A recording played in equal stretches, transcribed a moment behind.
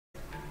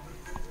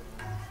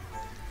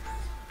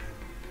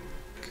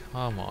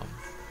Come on.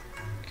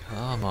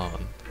 Come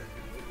on.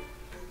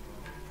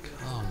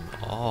 Come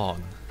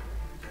on.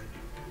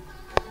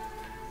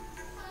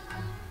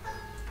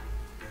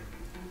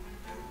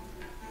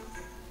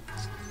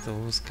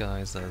 Those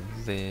guys are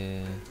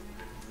there.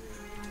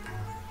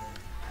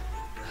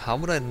 How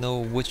would I know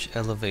which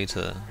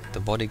elevator the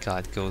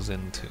bodyguard goes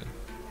into?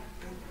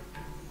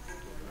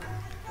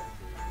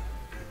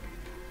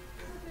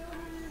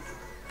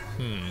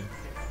 Hmm.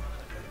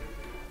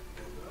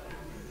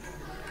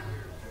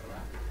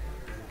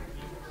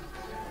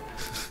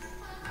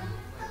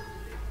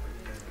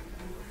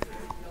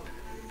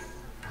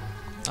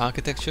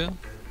 Architecture?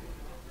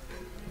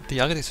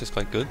 The architecture is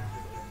quite good.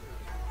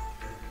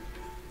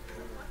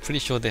 Pretty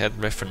sure they had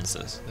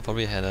references. They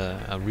probably had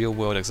a real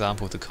world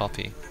example to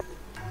copy.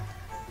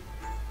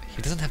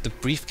 He doesn't have the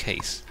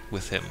briefcase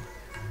with him.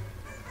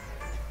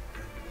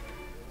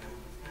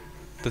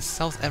 The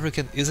South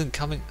African isn't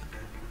coming.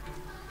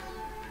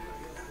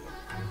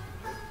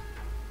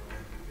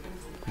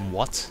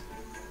 What?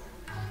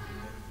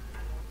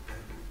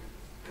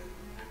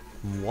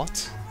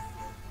 What?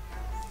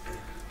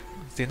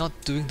 They're not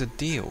doing the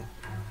deal.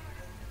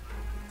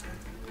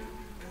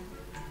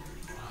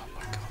 Oh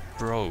my god.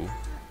 Bro.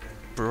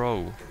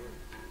 Bro.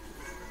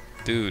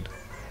 Dude.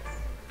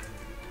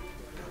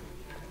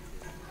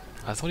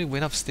 I thought he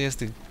went upstairs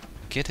to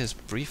get his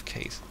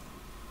briefcase.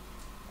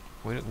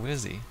 Where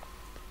is he?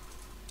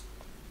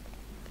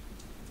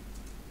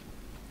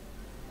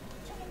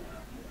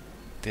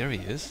 There he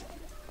is.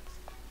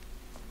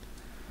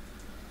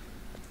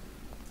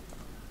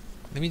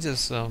 Let me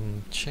just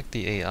check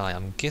the AI.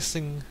 I'm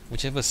guessing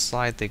whichever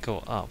side they go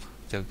up,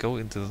 they'll go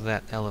into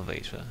that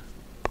elevator.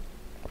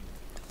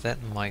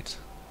 That might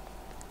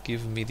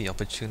give me the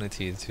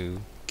opportunity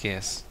to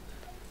guess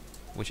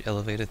which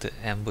elevator to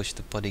ambush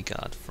the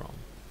bodyguard from,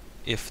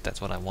 if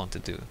that's what I want to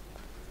do.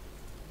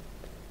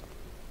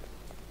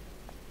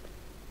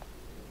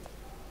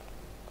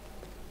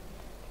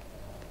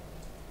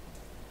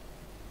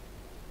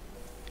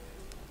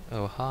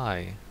 Oh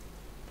hi,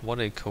 what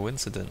a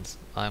coincidence.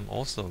 I'm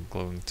also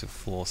going to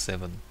floor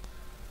 7.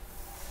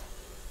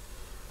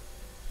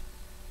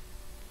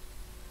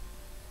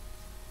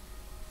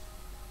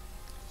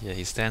 Yeah,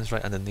 he stands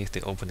right underneath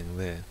the opening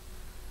there.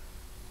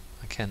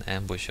 I can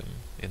ambush him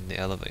in the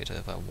elevator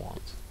if I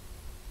want.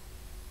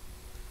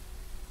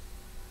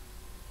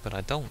 But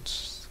I don't,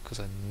 because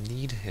I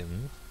need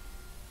him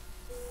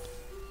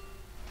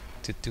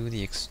to do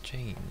the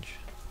exchange.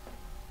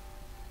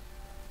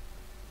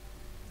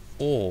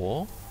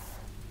 Or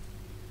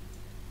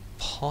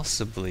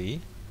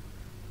possibly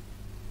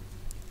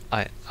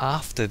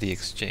after the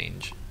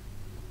exchange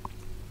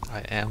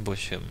I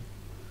ambush him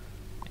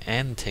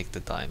and take the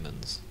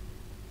diamonds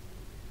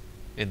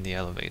in the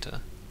elevator.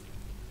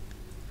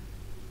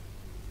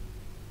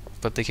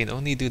 But they can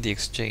only do the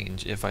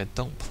exchange if I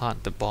don't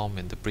plant the bomb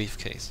in the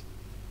briefcase.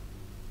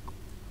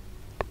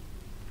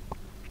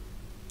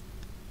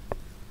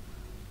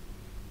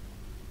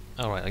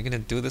 Alright, are you gonna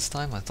do it this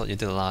time? I thought you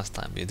did it last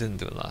time, but you didn't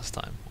do it last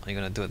time. Are you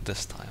gonna do it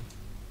this time?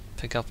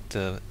 Pick up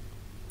the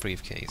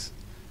briefcase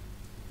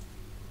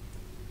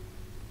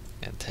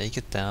and take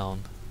it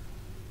down,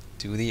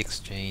 do the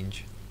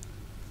exchange,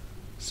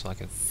 so I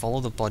can follow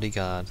the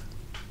bodyguard.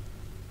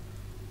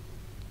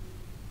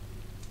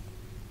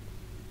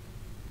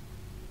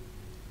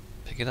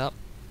 Pick it up.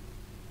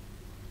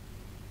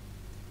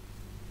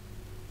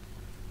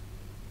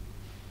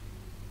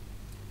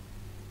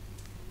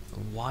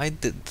 Why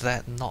did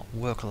that not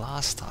work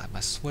last time? I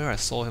swear I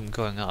saw him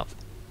going up.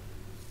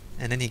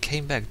 And then he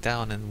came back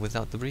down and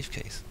without the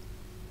briefcase.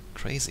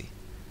 Crazy.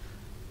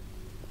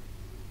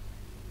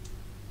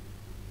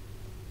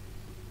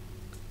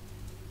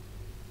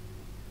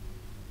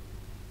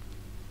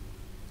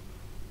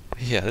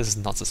 Yeah, this is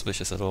not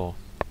suspicious at all.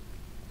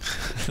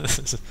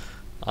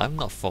 I'm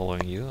not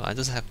following you, I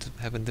just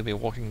happen to be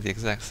walking the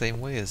exact same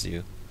way as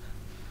you.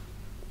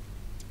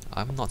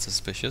 I'm not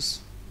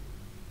suspicious.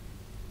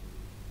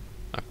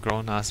 A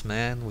grown-ass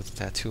man with a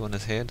tattoo on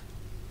his head.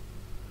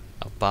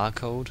 A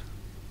barcode.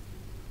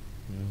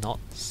 Not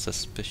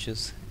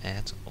suspicious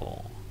at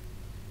all.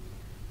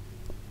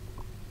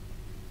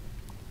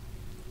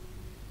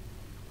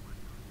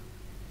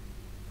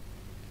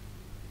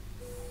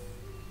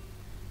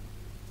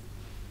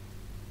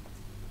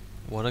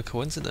 What a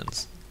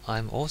coincidence.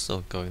 I'm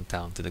also going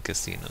down to the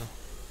casino.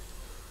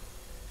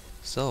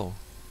 So,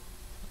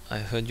 I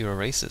heard you're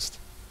a racist.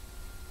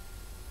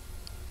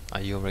 Are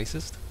you a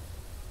racist?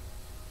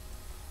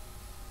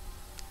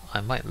 I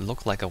might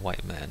look like a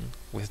white man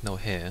with no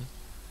hair.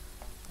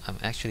 I'm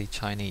actually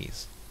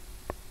Chinese,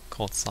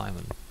 called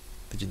Simon.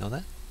 Did you know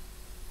that?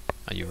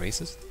 Are you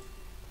racist?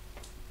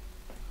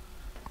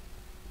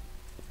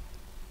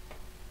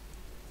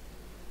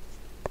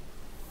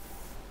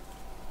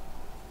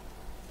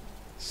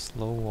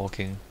 Slow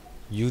walking.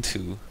 You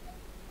two.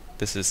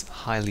 This is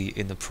highly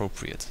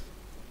inappropriate.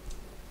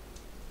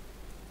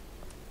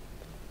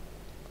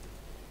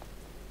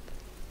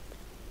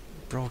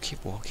 Bro,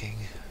 keep walking.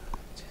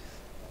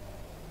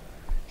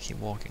 Keep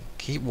walking.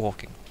 Keep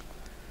walking.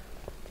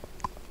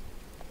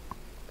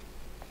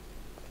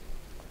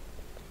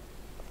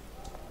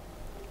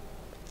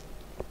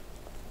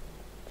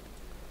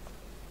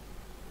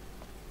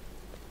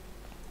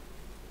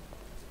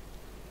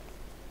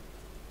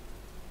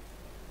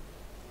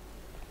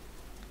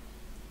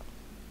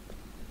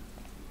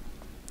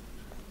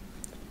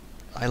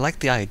 I like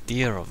the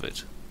idea of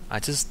it. I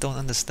just don't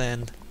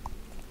understand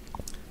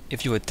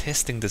if you were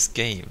testing this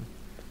game.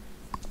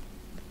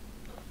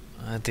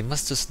 They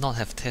must just not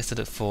have tested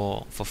it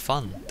for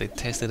fun. They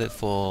tested it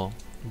for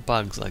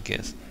bugs, I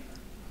guess.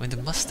 I mean,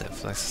 they must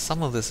have. Like,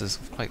 some of this is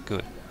quite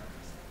good.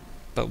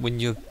 But when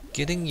you're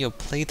getting your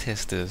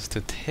playtesters to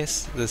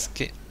test this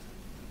game...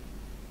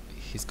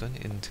 He's going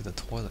into the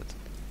toilet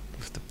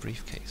with the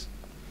briefcase.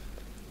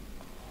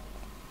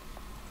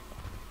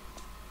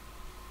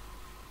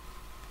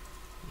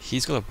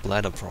 He's got a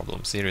bladder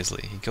problem,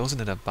 seriously. He goes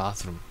into that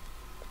bathroom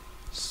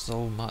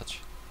so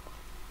much.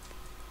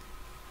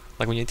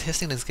 Like, when you're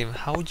testing this game,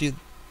 how would you...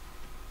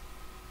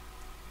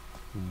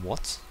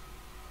 What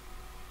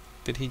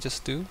did he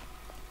just do?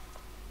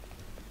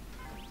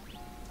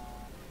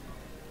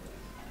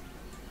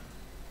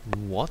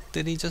 What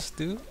did he just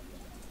do?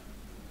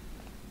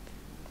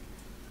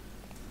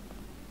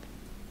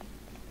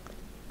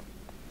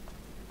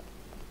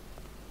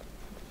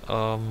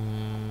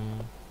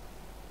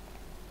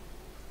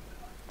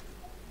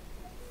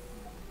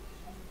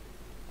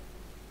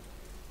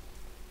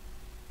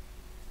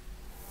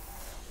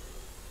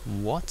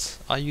 What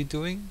are you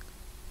doing?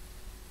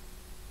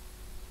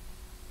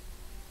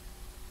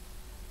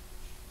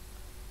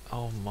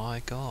 Oh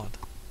my god.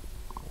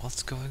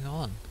 What's going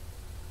on?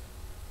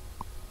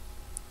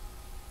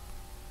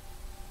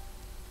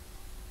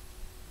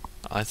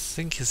 I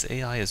think his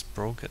AI is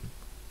broken.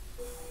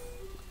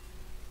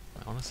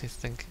 I honestly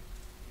think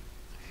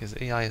his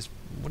AI is...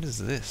 What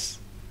is this?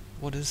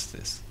 What is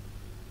this?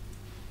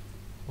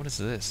 What is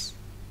this?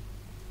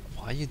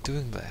 Why are you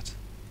doing that?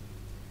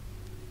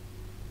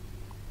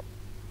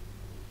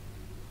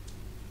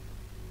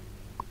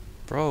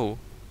 Bro,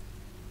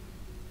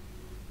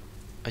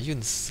 are you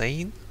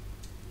insane?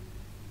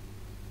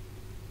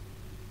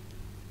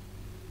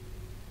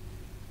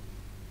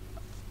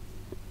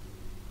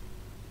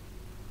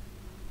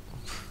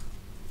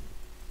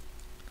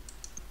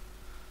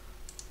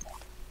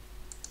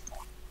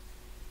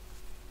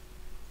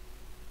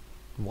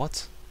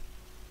 What?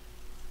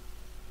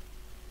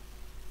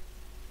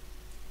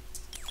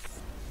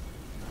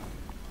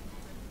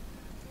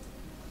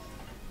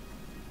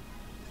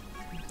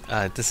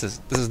 This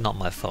is not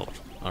my fault,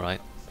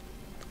 alright?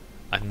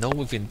 I know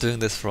we've been doing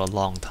this for a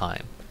long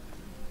time,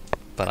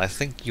 but I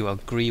think you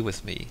agree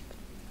with me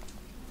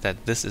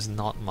that this is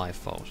not my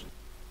fault.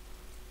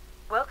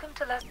 Welcome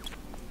to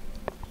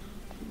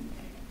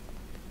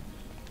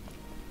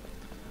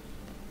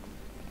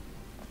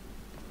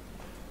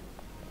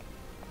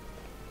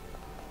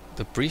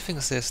The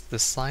briefing says the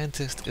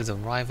scientist is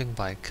arriving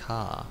by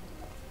car.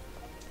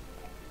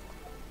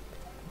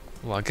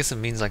 Well, I guess it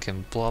means I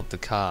can blow up the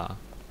car.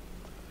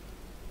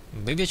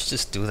 Maybe I should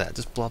just do that,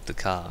 just blow up the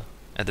car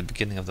at the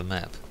beginning of the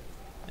map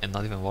and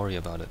not even worry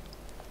about it.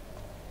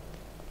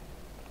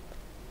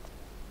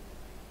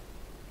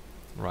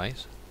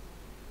 Right?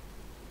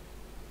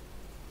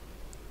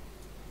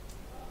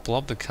 Blow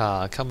up the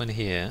car, come in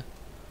here,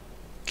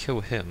 kill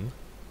him.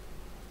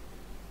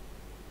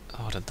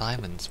 Oh, the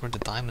diamonds. Where are the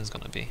diamonds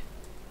gonna be?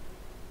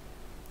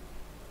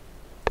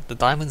 The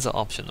diamonds are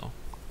optional.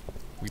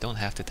 We don't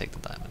have to take the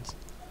diamonds.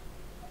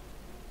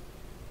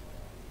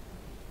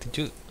 Did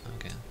you...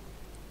 Okay.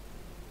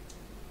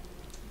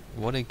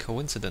 What a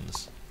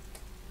coincidence.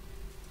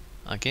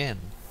 Again.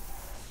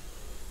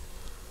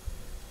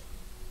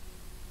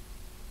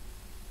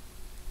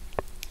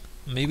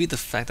 Maybe the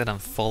fact that I'm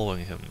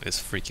following him is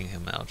freaking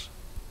him out.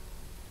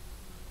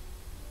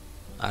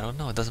 I don't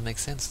know, it doesn't make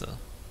sense though.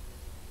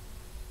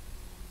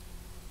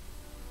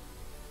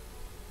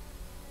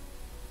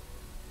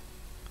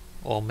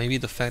 Or maybe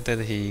the fact that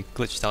he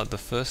glitched out the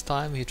first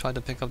time he tried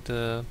to pick up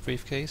the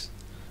briefcase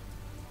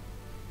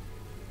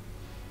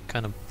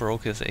kind of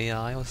broke his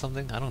AI or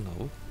something? I don't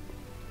know.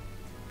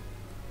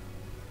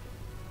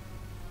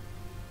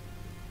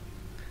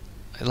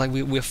 Like,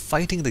 we're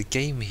fighting the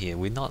game here,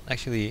 we're not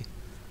actually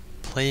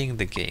playing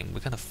the game, we're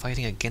kind of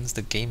fighting against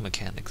the game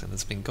mechanics, and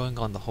it's been going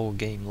on the whole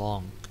game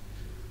long.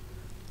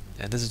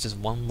 And this is just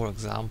one more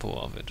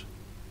example of it.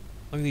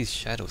 Look at these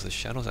shadows, the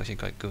shadows are actually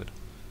quite good.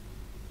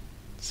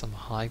 Some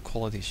high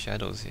quality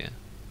shadows here.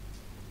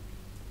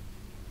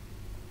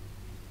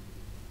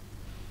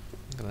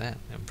 Look at that,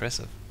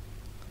 impressive.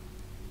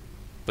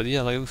 But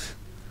yeah, like,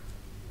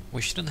 we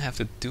shouldn't have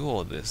to do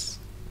all this.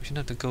 We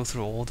shouldn't have to go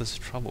through all this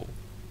trouble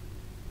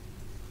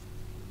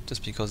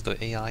just because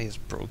the AI is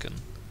broken.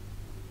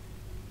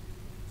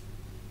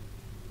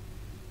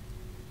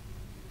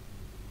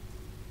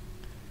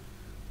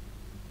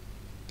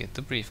 Get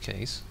the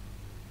briefcase.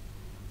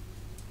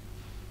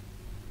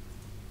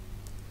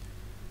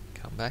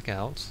 Come back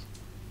out.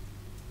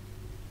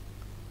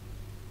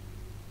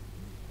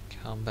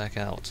 Come back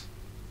out.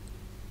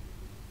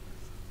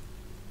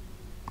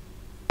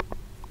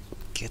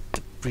 Get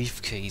the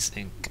briefcase,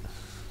 Ink.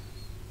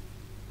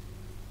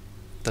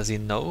 Does he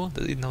know?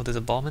 Does he know there's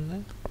a bomb in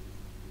there?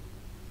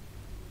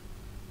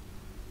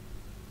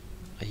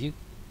 Are you...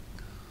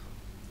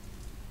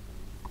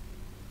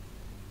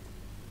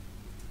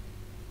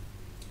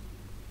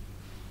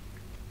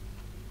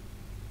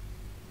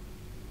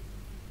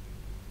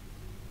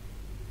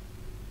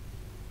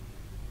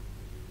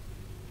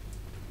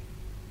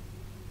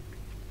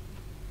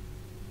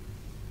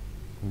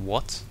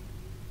 What?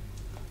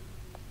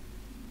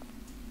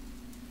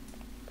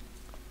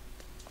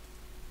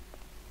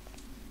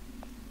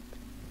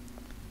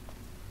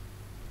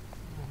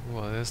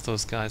 Well, there's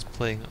those guys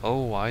playing.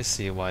 Oh, I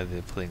see why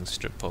they're playing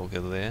strip poker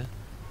there.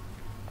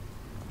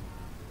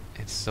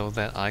 It's so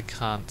that I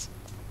can't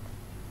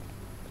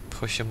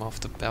push him off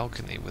the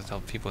balcony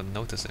without people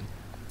noticing.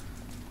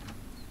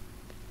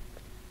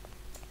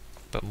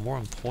 But more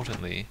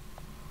importantly,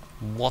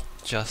 what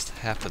just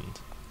happened?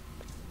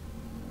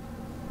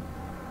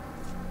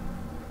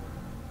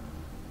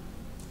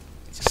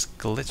 He just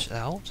glitched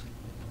out?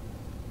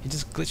 He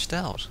just glitched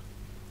out.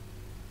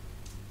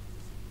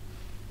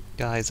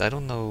 Guys, I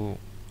don't know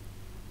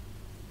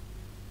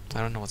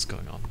what's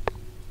going on.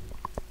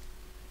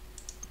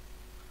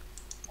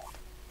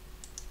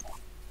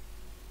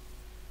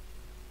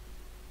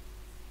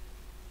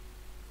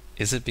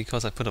 Is it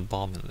because I put a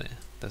bomb in there?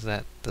 Does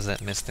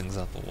that mess things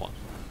up or what?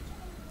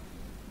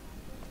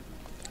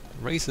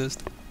 Racist.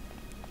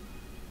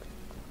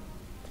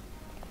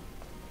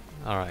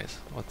 Alright,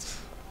 what's...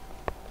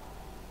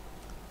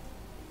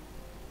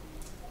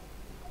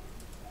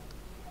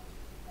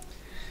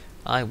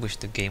 I wish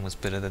the game was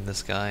better than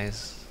this,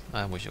 guys.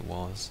 I wish it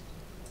was.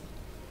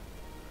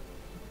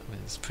 I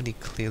mean, it's pretty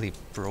clearly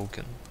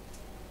broken.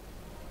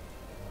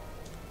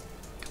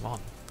 Come on,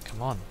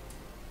 come on.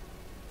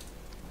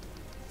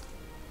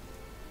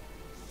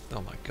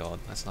 Oh my god,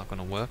 that's not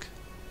gonna work.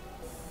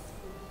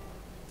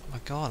 Oh my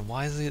god,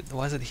 why is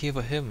it here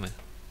for him?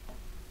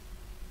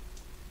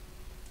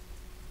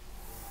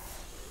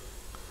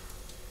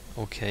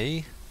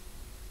 Okay.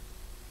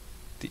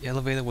 The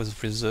elevator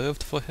was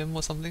reserved for him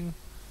or something?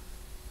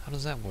 How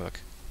does that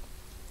work?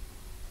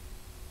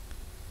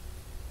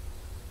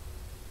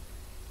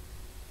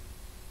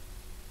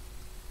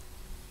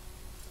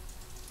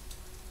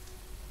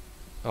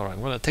 Alright,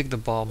 I'm gonna take the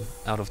bomb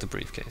out of the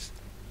briefcase.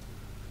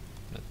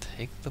 I'm gonna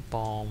take the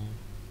bomb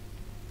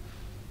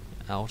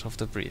out of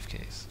the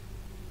briefcase.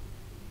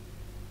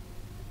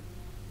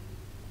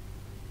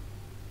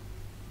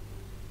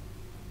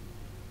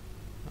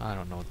 I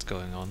don't know what's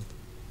going on.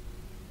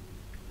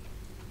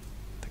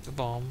 Take the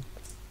bomb.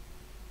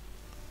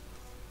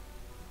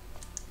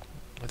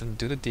 Let him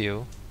do the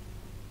deal.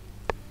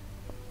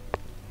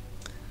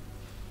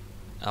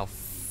 I'll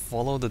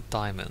follow the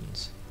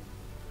diamonds.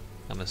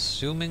 I'm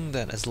assuming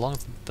that as long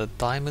as the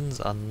diamonds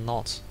are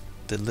not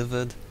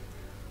delivered,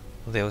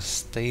 they'll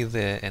stay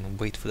there and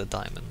wait for the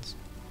diamonds.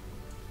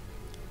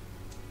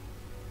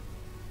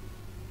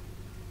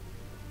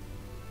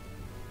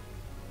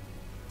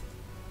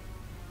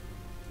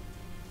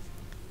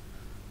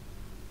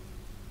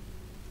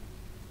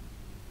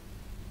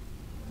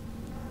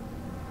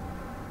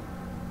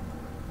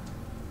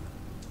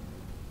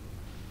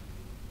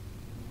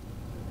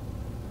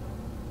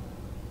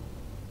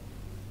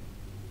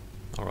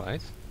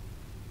 Alright.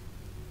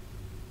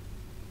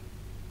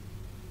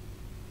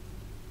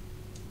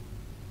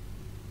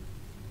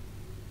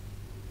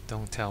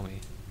 Don't tell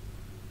me.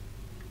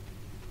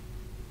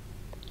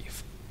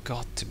 You've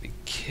got to be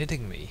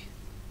kidding me.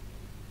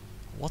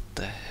 What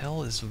the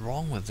hell is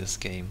wrong with this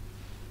game?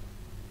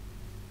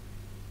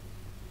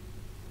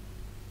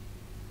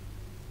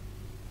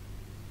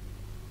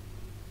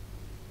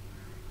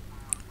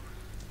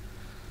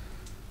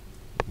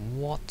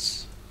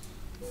 What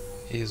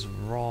is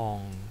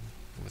wrong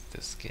with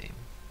this game?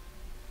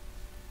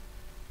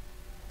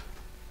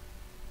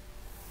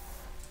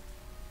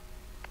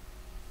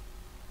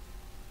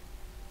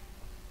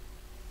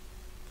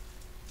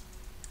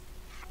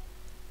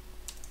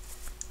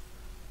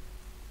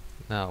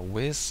 Now,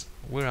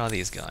 where are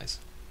these guys?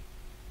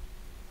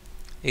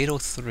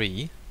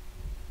 803.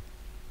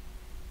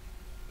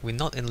 We're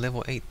not in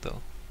level 8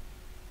 though.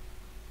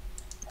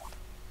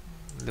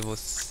 Level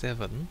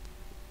 7.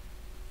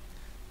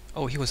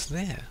 Oh, he was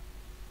there.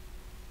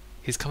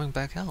 He's coming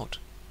back out.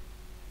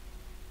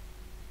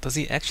 Does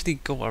he actually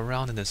go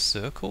around in a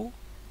circle?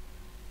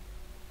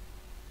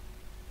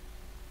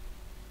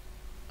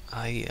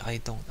 I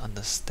don't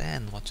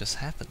understand what just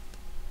happened.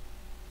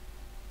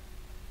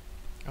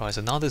 Alright,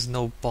 so now there's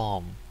no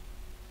bomb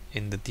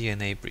in the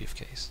DNA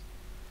briefcase.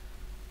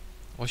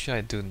 What should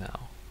I do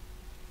now?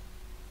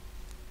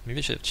 Maybe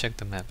I should have checked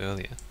the map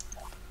earlier.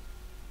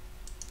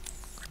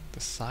 The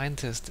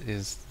scientist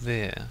is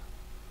there.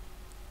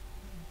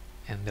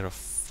 And there are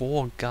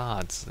 4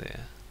 guards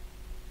there.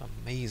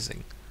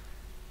 Amazing.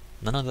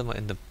 None of them are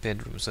in the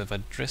bedroom, so if I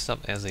dress up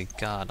as a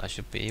guard, I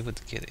should be able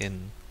to get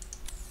in.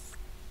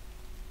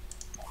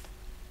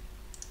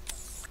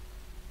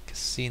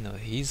 Casino,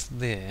 he's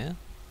there.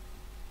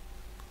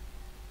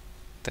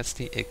 That's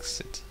the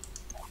exit.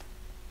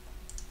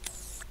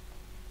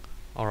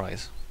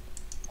 Alright.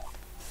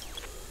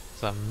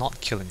 So I'm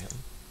not killing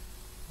him.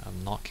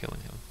 I'm not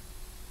killing him.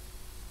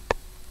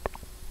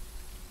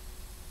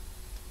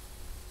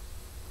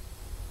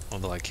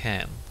 Although I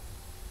can.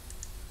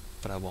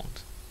 But I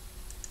won't.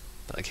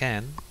 But I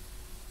can.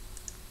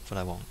 But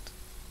I won't.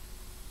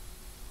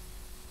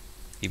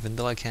 Even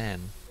though I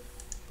can,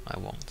 I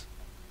won't.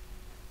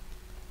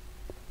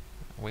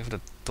 Wait for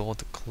the door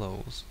to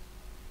close.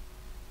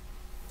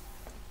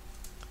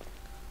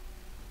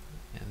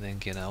 And then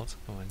get out.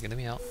 Come on, get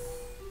me out.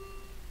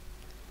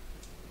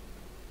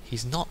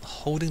 He's not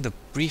holding the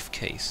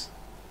briefcase.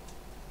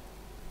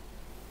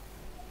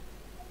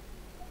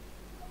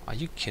 Are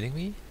you kidding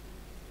me?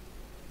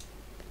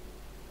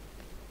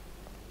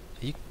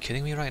 Are you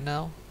kidding me right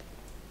now?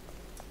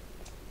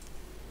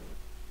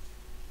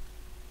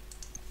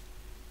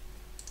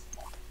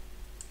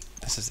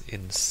 This is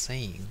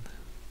insane.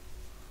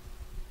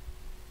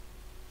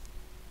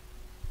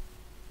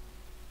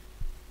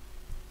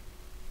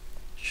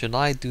 Should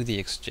I do the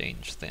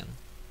exchange then?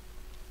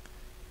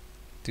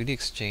 Do the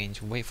exchange,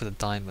 wait for the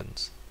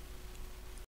diamonds.